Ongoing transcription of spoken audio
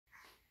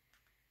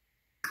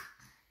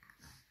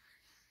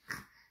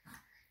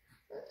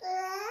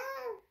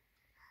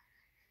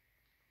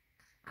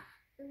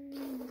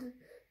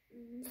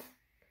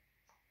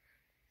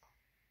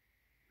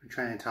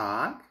trying to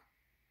talk?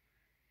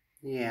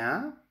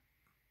 Yeah?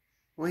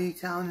 What are you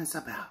telling us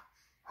about?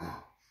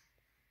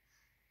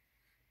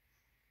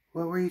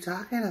 What were you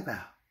talking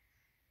about?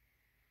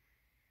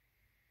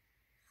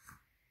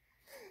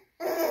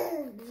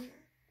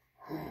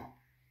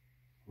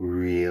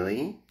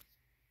 Really?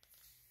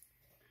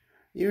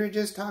 You were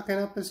just talking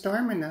up a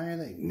storm and now you're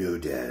like, no,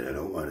 Dad, I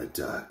don't want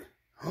to talk.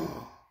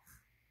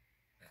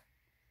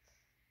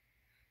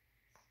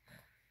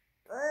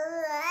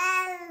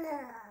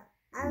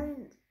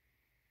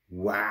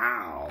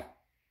 Wow.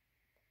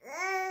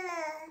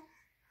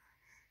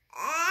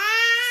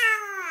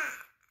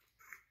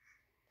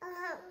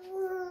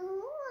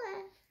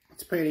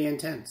 It's pretty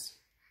intense.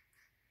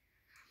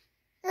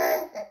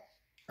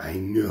 I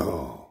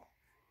know.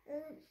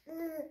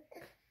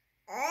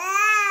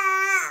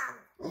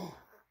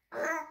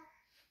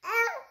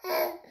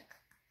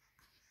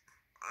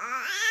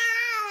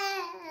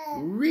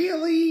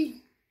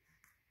 Really?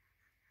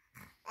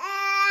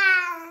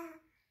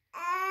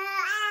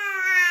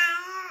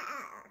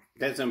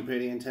 That's some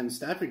pretty intense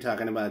stuff you're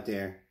talking about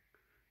there.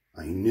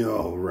 I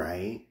know,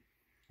 right?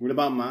 What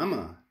about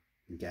Mama?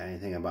 You got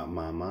anything about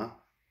Mama?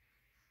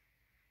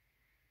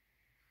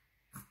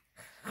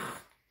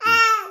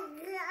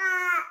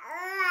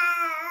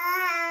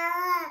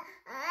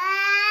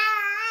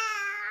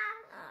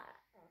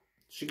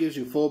 She gives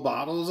you full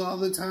bottles all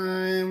the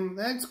time?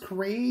 That's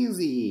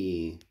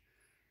crazy.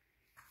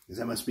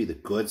 That must be the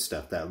good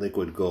stuff, that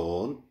liquid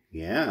gold.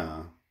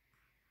 Yeah.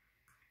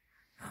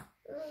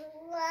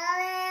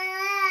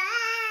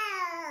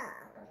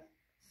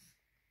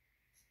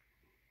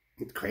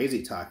 It's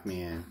crazy talk,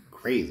 man.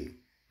 Crazy.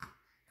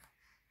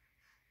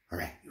 All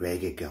right, you ready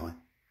to get going?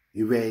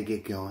 You ready to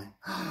get going?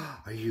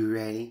 Are you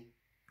ready?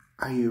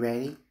 Are you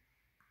ready?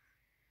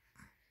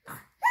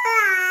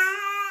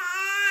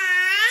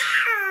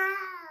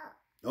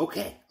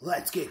 Okay,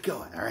 let's get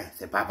going. All right,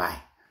 say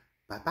bye-bye.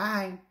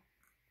 Bye-bye.